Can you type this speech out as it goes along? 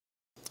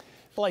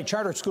Well, a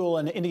charter school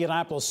in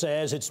Indianapolis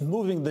says it's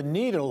moving the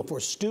needle for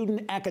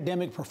student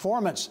academic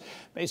performance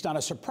based on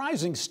a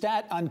surprising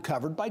stat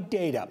uncovered by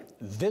data: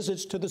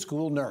 visits to the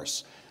school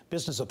nurse.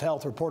 Business of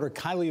Health reporter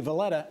Kylie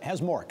Valletta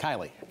has more.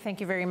 Kylie.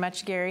 Thank you very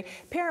much, Gary.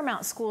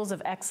 Paramount Schools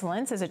of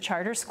Excellence is a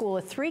charter school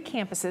with 3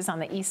 campuses on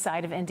the east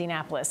side of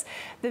Indianapolis.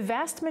 The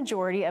vast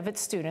majority of its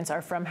students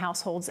are from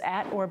households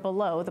at or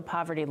below the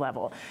poverty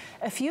level.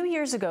 A few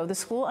years ago, the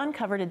school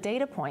uncovered a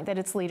data point that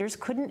its leaders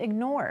couldn't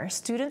ignore.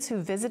 Students who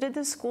visited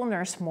the school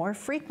nurse more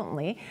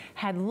frequently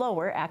had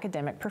lower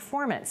academic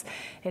performance.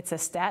 It's a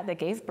stat that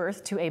gave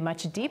birth to a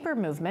much deeper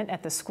movement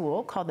at the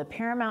school called the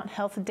Paramount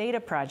Health Data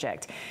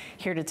Project.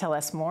 Here to tell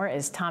us more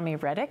is Tommy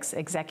Reddix,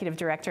 Executive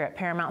Director at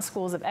Paramount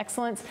Schools of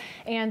Excellence,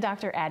 and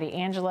Dr. Addie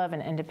Angelov,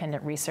 an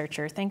independent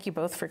researcher. Thank you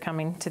both for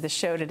coming to the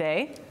show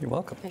today. You're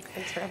welcome.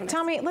 Thanks for having us.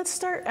 Tommy, let's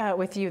start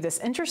with you. This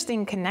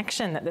interesting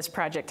connection that this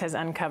project has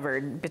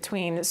uncovered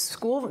between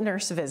school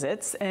nurse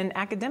visits and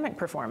academic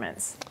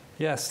performance.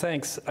 Yes,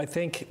 thanks. I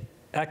think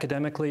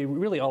academically,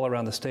 really all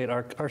around the state,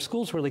 our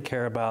schools really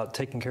care about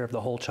taking care of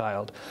the whole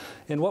child.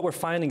 And what we're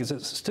finding is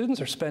that students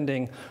are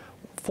spending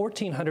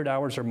 1,400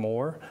 hours or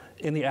more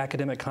in the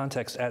academic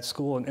context at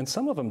school, and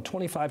some of them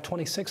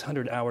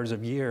 2,600 hours a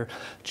year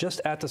just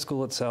at the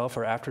school itself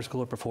or after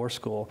school or before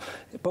school.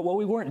 But what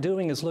we weren't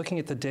doing is looking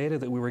at the data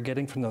that we were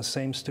getting from those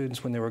same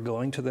students when they were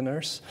going to the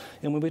nurse.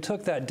 And when we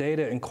took that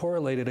data and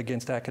correlated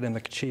against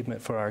academic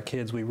achievement for our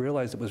kids, we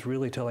realized it was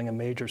really telling a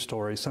major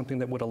story, something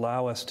that would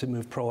allow us to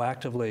move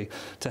proactively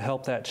to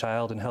help that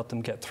child and help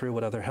them get through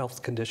what other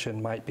health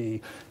condition might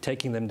be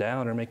taking them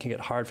down or making it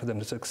hard for them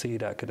to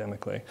succeed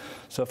academically.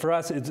 So for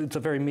us, it's a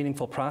very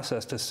meaningful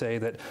process to say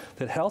that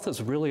health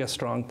is really a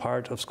strong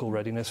part of school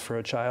readiness for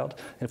a child.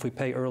 And if we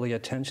pay early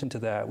attention to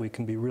that, we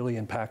can be really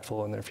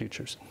impactful in their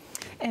futures.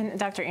 And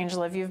Dr.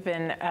 Angelov, you've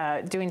been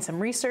doing some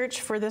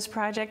research for this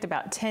project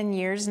about 10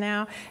 years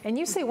now, and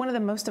you say one of the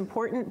most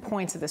important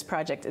points of this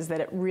project is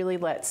that it really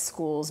lets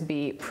schools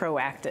be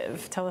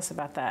proactive. Tell us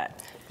about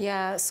that.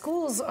 Yeah,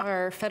 schools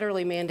are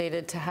federally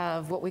mandated to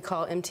have what we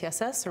call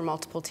MTSS, or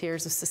multiple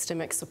tiers of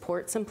systemic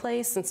supports, in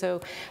place. And so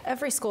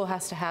every school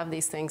has to have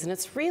these things. And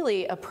it's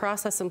really a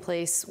process in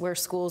place where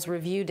schools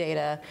review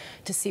data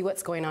to see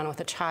what's going on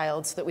with a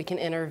child so that we can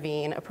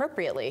intervene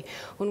appropriately.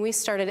 When we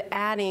started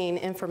adding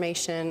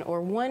information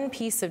or one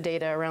piece of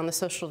data around the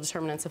social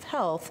determinants of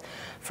health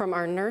from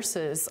our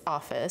nurse's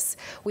office,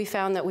 we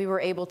found that we were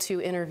able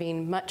to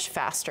intervene much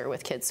faster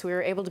with kids. So we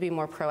were able to be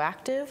more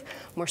proactive,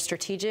 more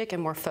strategic,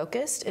 and more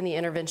focused in the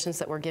interventions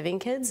that we're giving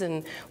kids,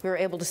 and we were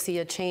able to see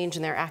a change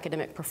in their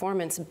academic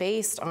performance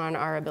based on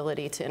our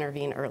ability to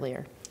intervene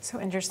earlier. So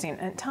interesting.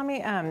 And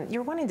Tommy,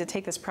 you're wanting to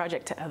take this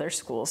project to other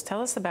schools.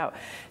 Tell us about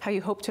how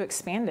you hope to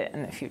expand it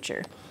in the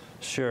future.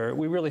 Sure.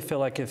 We really feel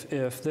like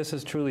if this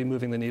is truly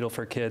moving the needle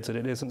for kids, that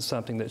it isn't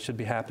something that should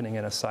be happening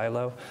in a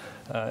silo.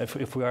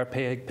 If we are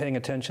paying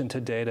attention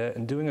to data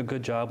and doing a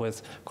good job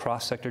with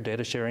cross-sector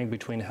data sharing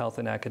between health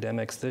and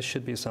academics, this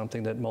should be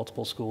something that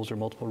multiple schools or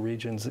multiple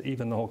regions,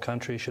 even the whole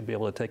country, should be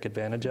able to take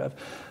advantage of.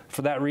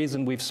 For that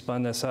reason, we've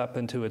spun this up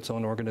into its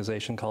own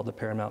organization called the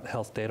Paramount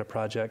Health Data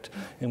Project,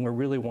 and we're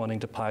really wanting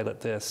to pilot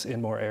this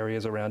in more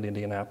areas around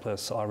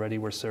Indianapolis. Already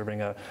we're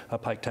serving a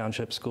Pike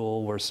Township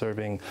school, we're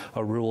serving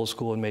a rural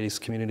school in Mady's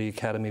Community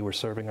Academy, we're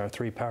serving our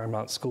 3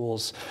 Paramount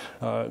schools,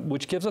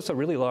 which gives us a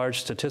really large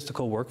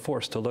statistical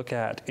workforce to look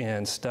at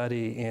and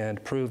study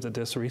and prove that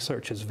this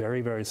research is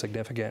very, very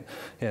significant,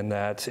 and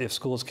that if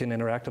schools can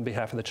interact on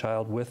behalf of the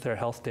child with their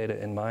health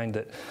data in mind,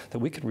 that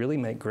we could really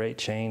make great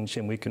change,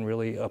 and we can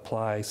really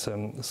apply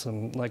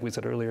some, like we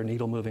said earlier,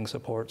 needle-moving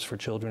supports for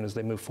children as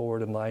they move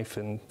forward in life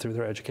and through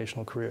their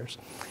educational careers.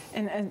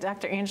 And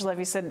Dr. Angelov,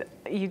 you said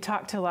you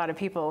talk to a lot of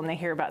people and they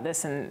hear about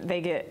this and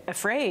they get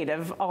afraid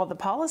of all the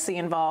policy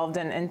involved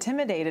and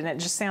intimidated, and it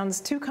just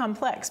sounds too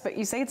complex, but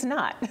you say it's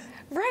not.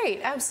 Right,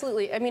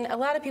 absolutely. I mean, a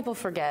lot of people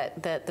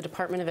forget that the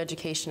Department of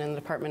Education and the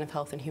Department of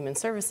Health and Human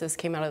Services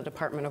came out of the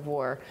Department of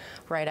War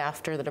right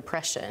after the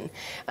Depression.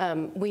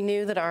 We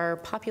knew that our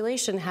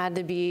population had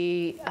to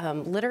be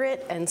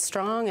literate and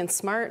strong and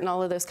smart and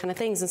all of those kind of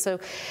things. And so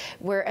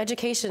where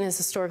education has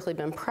historically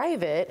been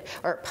private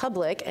or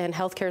public and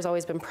healthcare has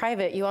always been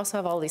private, you also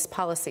have all these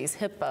policies,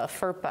 HIPAA,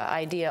 FERPA,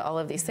 IDEA, all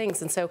of these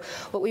things. And so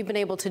what we've been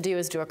able to do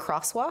is do a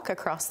crosswalk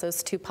across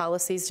those 2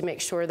 policies to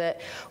make sure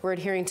that we're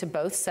adhering to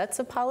both sets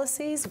of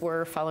policies.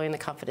 We're following the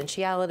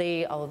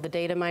confidentiality, all of the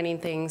data mining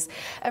things,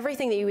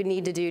 everything that you would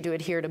need to do to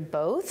adhere to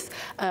both.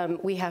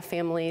 We have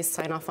families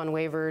sign off on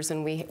waivers,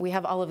 and we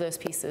have all of those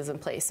pieces in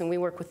place. And we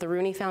work with the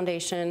Rooney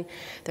Foundation.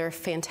 They're a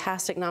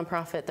fantastic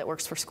nonprofit that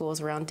works for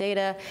schools around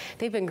data.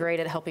 They've been great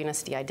at helping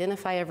us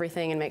de-identify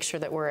everything and make sure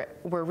that we're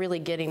really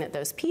getting at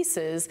those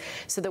pieces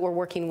so that we're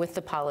working with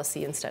the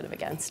policy instead of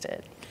against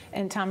it.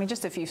 And Tommy,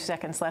 just a few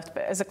seconds left,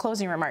 but as a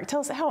closing remark, tell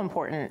us how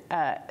important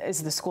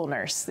is the school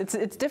nurse?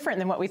 It's different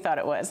than what we thought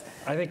it was.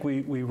 I think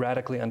we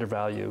radically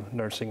undervalue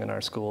nursing in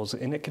our schools,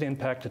 and it can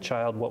impact a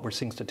child, what we're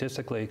seeing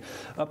statistically,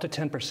 up to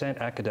 10%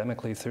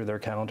 academically through their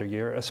calendar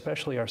year,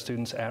 especially our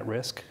students at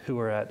risk who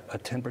are at a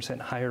 10%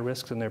 higher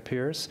risk than their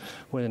peers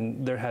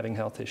when they're having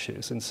health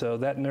issues. And so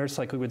that nurse,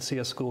 like we would see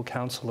a school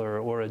counselor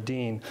or a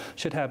dean,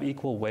 should have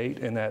equal weight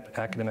in that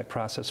academic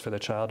process for the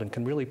child and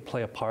can really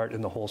play a part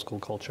in the whole school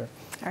culture.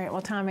 All right,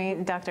 well, Tommy,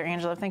 Dr.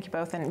 Angela, thank you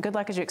both, and good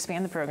luck as you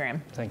expand the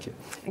program. Thank you.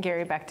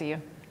 Gary, back to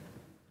you.